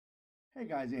Hey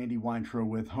guys, Andy Weintraub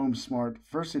with HomeSmart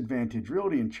First Advantage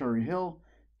Realty in Cherry Hill,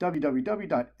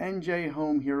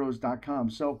 www.njhomeheroes.com.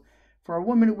 So, for our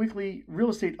 1 minute weekly real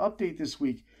estate update this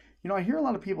week, I hear a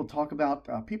lot of people talk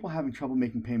about people having trouble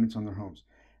making payments on their homes,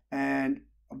 and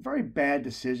a very bad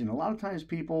decision. A lot of times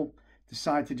people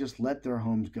decide to just let their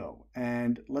homes go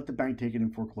and let the bank take it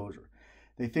in foreclosure.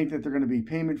 They think that they're going to be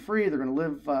payment free, they're going to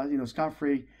live, scot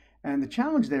free. And the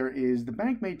challenge there is the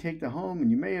bank may take the home and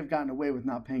you may have gotten away with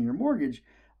not paying your mortgage,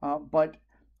 but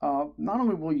not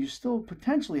only will you still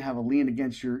potentially have a lien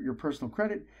against your personal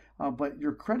credit, but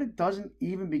your credit doesn't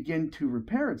even begin to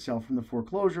repair itself from the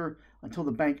foreclosure until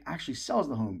the bank actually sells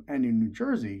the home. And in New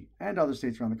Jersey and other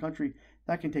states around the country,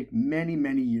 that can take many,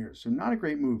 many years. So, not a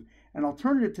great move. An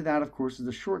alternative to that, of course, is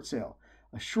a short sale.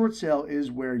 A short sale is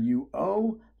where you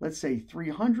owe, let's say,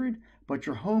 300, but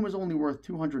your home is only worth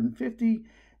 250.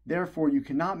 Therefore, you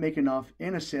cannot make enough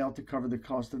in a sale to cover the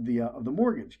cost of the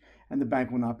mortgage, and the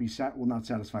bank will not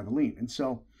satisfy the lien. And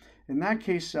so, in that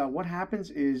case, what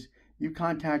happens is you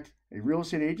contact a real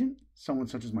estate agent, someone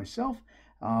such as myself,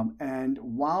 and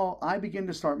while I begin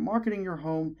to start marketing your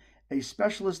home, a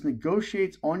specialist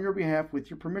negotiates on your behalf,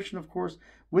 with your permission, of course,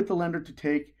 with the lender to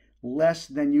take less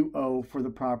than you owe for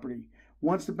the property.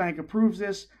 Once the bank approves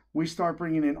this, we start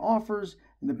bringing in offers,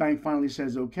 and the bank finally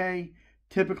says okay.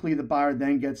 Typically, the buyer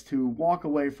then gets to walk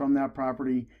away from that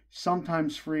property,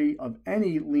 sometimes free of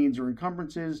any liens or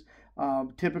encumbrances.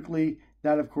 Typically,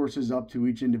 that of course is up to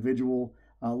each individual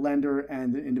lender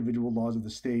and the individual laws of the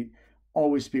state.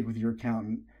 Always speak with your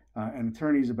accountant and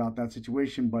attorneys about that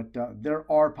situation, but there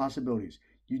are possibilities.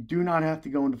 You do not have to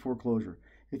go into foreclosure.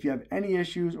 If you have any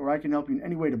issues or I can help you in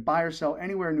any way to buy or sell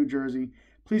anywhere in New Jersey,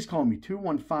 please call me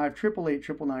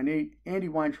 215-888-9998, Andy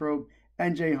Weintraub,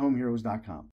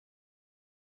 njhomeheroes.com.